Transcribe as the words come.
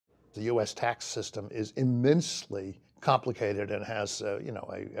The U.S. tax system is immensely complicated and has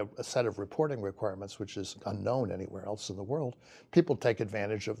a set of reporting requirements which is unknown anywhere else in the world. People take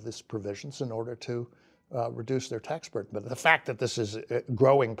advantage of these provisions in order to reduce their tax burden. But the fact that this is a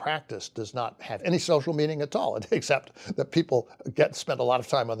growing practice does not have any social meaning at all, except that people spend a lot of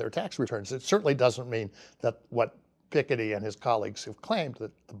time on their tax returns. It certainly doesn't mean that what Piketty and his colleagues have claimed,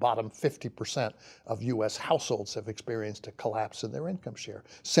 that the bottom 50% of U.S. households have experienced a collapse in their income share,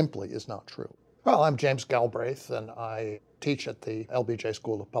 simply is not true. Well, I'm James Galbraith, and I teach at the LBJ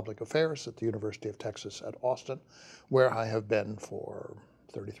School of Public Affairs at the University of Texas at Austin, where I have been for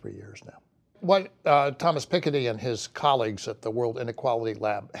 33 years now. What Thomas Piketty and his colleagues at the World Inequality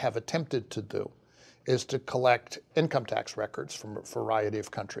Lab have attempted to do is to collect income tax records from a variety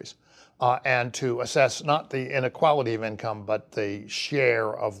of countries and to assess not the inequality of income, but the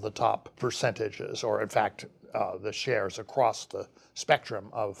share of the top percentages, or in fact, the shares across the spectrum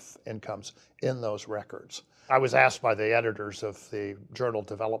of incomes in those records. I was asked by the editors of the journal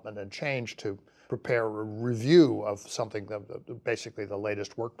Development and Change to prepare a review of something that basically the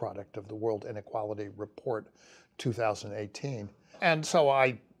latest work product of the World Inequality Report 2018. And so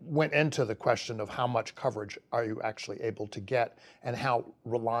I went into the question of how much coverage are you actually able to get and how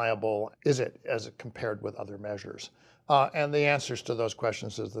reliable is it as compared with other measures. And the answers to those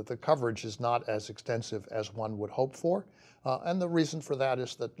questions is that the coverage is not as extensive as one would hope for. And the reason for that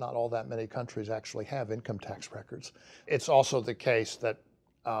is that not all that many countries actually have income tax records. It's also the case that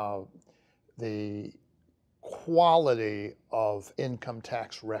the quality of income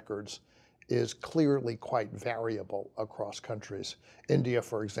tax records is clearly quite variable across countries. India,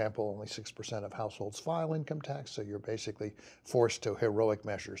 for example, only 6% of households file income tax, so you're basically forced to heroic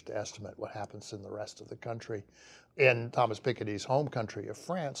measures to estimate what happens in the rest of the country. In Thomas Piketty's home country of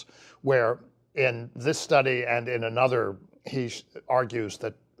France, where in this study and in another, he argues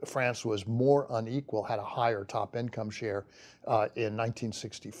that France was more unequal, had a higher top income share in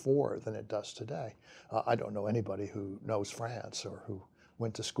 1964 than it does today. I don't know anybody who knows France or who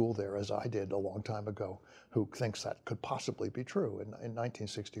went to school there, as I did a long time ago, who thinks that could possibly be true. In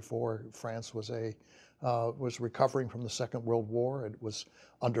 1964, France was recovering from the Second World War. It was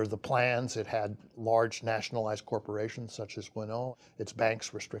under the plans. It had large nationalized corporations such as Renault. Its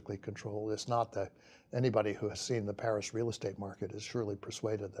banks were strictly controlled. It's not that anybody who has seen the Paris real estate market is surely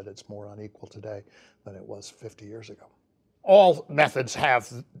persuaded that it's more unequal today than it was 50 years ago. All methods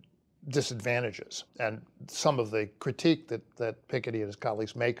have disadvantages, and some of the critique that Piketty and his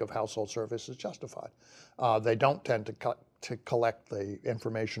colleagues make of household surveys is justified. They don't tend to collect the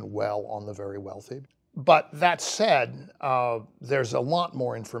information well on the very wealthy. But that said, there's a lot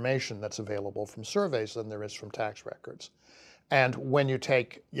more information that's available from surveys than there is from tax records. And when you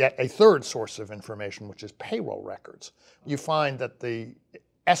take yet a third source of information, which is payroll records, you find that the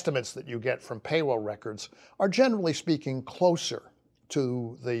estimates that you get from payroll records are generally speaking closer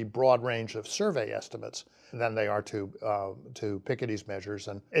to the broad range of survey estimates than they are to Piketty's measures.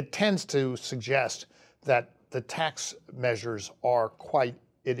 And it tends to suggest that the tax measures are quite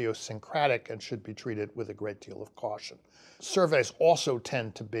idiosyncratic and should be treated with a great deal of caution. Surveys also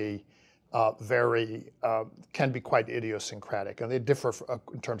tend to be can be quite idiosyncratic, and they differ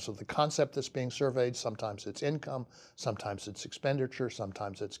in terms of the concept that's being surveyed. Sometimes it's income, sometimes it's expenditure,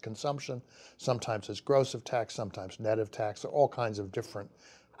 sometimes it's consumption, sometimes it's gross of tax, sometimes net of tax. There are all kinds of different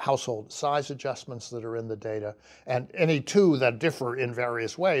household size adjustments that are in the data, and any two that differ in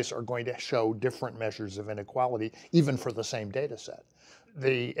various ways are going to show different measures of inequality, even for the same data set.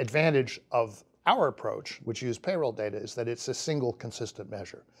 The advantage of our approach, which uses payroll data, is that it's a single consistent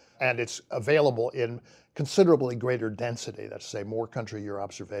measure, and it's available in considerably greater density, that's to say more country year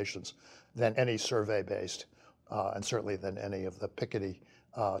observations, than any survey-based, and certainly than any of the Piketty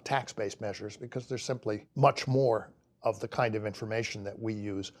tax-based measures, because there's simply much more of the kind of information that we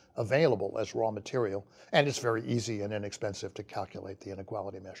use available as raw material, and it's very easy and inexpensive to calculate the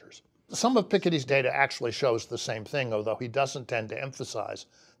inequality measures. Some of Piketty's data actually shows the same thing, although he doesn't tend to emphasize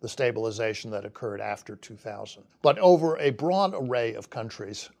the stabilization that occurred after 2000. But over a broad array of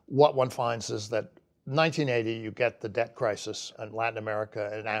countries, what one finds is that 1980, you get the debt crisis in Latin America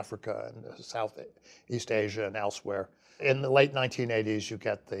and Africa and Southeast Asia and elsewhere. In the late 1980s, you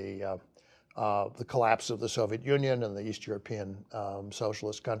get the collapse of the Soviet Union and the East European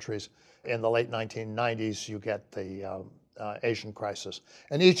socialist countries. In the late 1990s, you get the Asian crisis.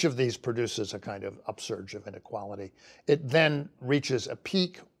 And each of these produces a kind of upsurge of inequality. It then reaches a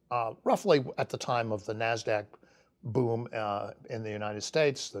peak roughly at the time of the NASDAQ boom in the United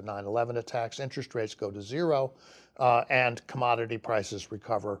States, the 9/11 attacks. Interest rates go to zero, and commodity prices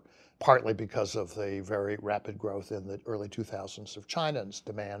recover partly because of the very rapid growth in the early 2000s of China and its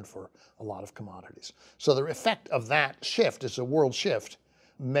demand for a lot of commodities. So the effect of that shift is a world shift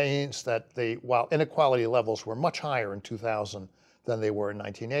means that while inequality levels were much higher in 2000 than they were in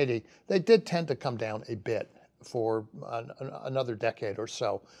 1980, they did tend to come down a bit for another decade or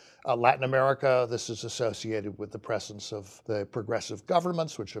so. Latin America, this is associated with the presence of the progressive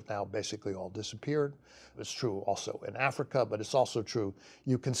governments, which have now basically all disappeared. It's true also in Africa, but it's also true,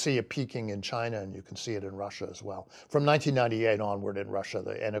 you can see a peaking in China and you can see it in Russia as well. From 1998 onward in Russia,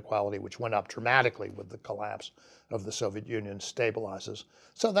 the inequality, which went up dramatically with the collapse of the Soviet Union, stabilizes.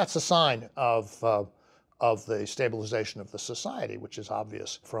 So that's a sign of the stabilization of the society, which is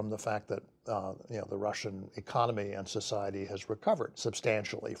obvious from the fact that the Russian economy and society has recovered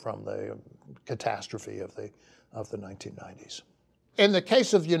substantially from the catastrophe of the 1990s. In the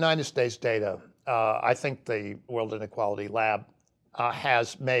case of United States data, I think the World Inequality Lab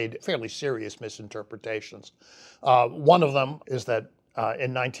has made fairly serious misinterpretations. One of them is that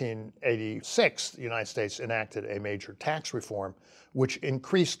in 1986, the United States enacted a major tax reform which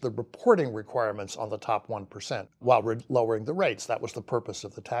increased the reporting requirements on the top 1% while lowering the rates. That was the purpose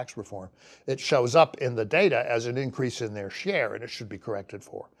of the tax reform. It shows up in the data as an increase in their share, and it should be corrected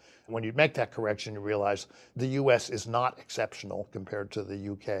for. When you make that correction, you realize the US is not exceptional compared to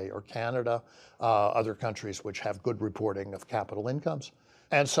the UK or Canada, other countries which have good reporting of capital incomes.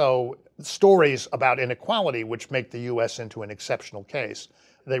 And so stories about inequality, which make the US into an exceptional case,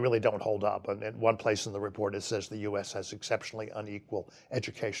 they really don't hold up. And in one place in the report, it says the US has exceptionally unequal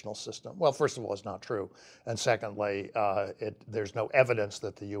educational system. Well, first of all, it's not true. And secondly, there's no evidence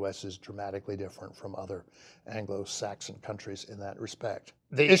that the US is dramatically different from other Anglo-Saxon countries in that respect.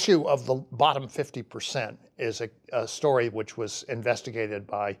 The issue of the bottom 50% is a story which was investigated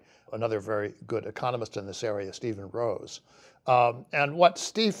by another very good economist in this area, Stephen Rose. And what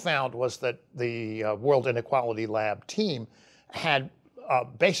Steve found was that the World Inequality Lab team had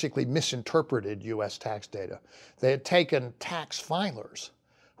basically misinterpreted US tax data. They had taken tax filers,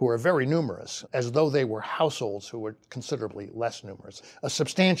 who are very numerous, as though they were households who were considerably less numerous. A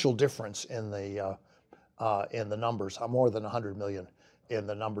substantial difference in the numbers, more than 100 million in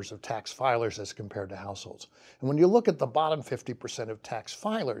the numbers of tax filers as compared to households. And when you look at the bottom 50% of tax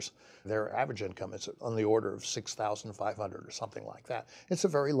filers, their average income is on the order of $6,500 or something like that. It's a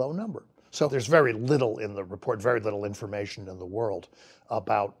very low number. So there's very little in the report, very little information in the world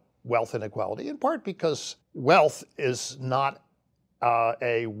about wealth inequality, in part because wealth is not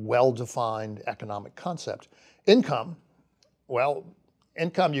a well-defined economic concept. Income, well,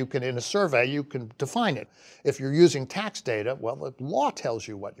 income you can, in a survey, you can define it. If you're using tax data, well, the law tells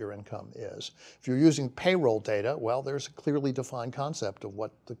you what your income is. If you're using payroll data, well, there's a clearly defined concept of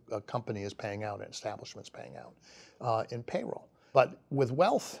what the company is paying out and establishment's paying out in payroll. But with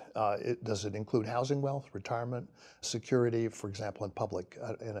wealth, does it include housing wealth, retirement, security, for example,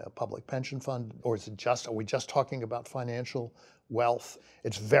 in a public pension fund? Or are we just talking about financial wealth?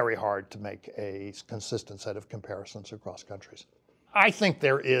 It's very hard to make a consistent set of comparisons across countries. I think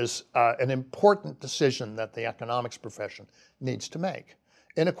there is an important decision that the economics profession needs to make.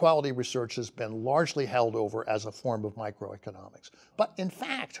 Inequality research has been largely held over as a form of microeconomics. But in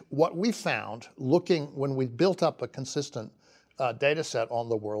fact, what we found, when we built up a consistent data set on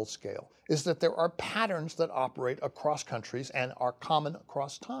the world scale, is that there are patterns that operate across countries and are common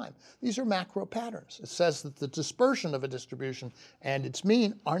across time. These are macro patterns. It says that the dispersion of a distribution and its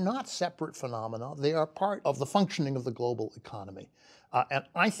mean are not separate phenomena. They are part of the functioning of the global economy. And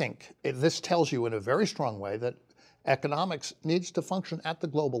I think this tells you in a very strong way that economics needs to function at the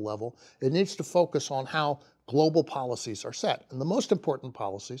global level. It needs to focus on how global policies are set. And the most important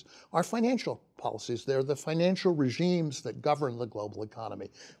policies are financial policies. They're the financial regimes that govern the global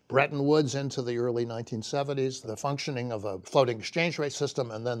economy. Bretton Woods into the early 1970s, the functioning of a floating exchange rate system,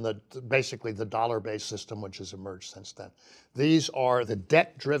 and then basically the dollar-based system which has emerged since then. These are the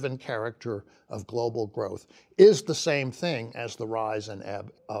debt-driven character of global growth is the same thing as the rise and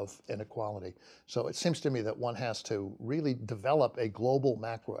ebb of inequality. So it seems to me that one has to really develop a global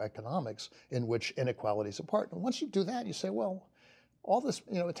macroeconomics in which inequality is a part. And once you do that, you say, well, all this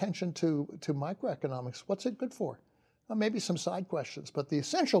attention to microeconomics, what's it good for? Well, maybe some side questions, but the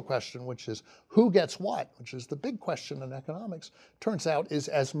essential question, which is who gets what, which is the big question in economics, turns out is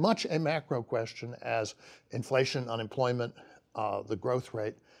as much a macro question as inflation, unemployment, the growth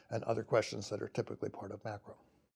rate, and other questions that are typically part of macro.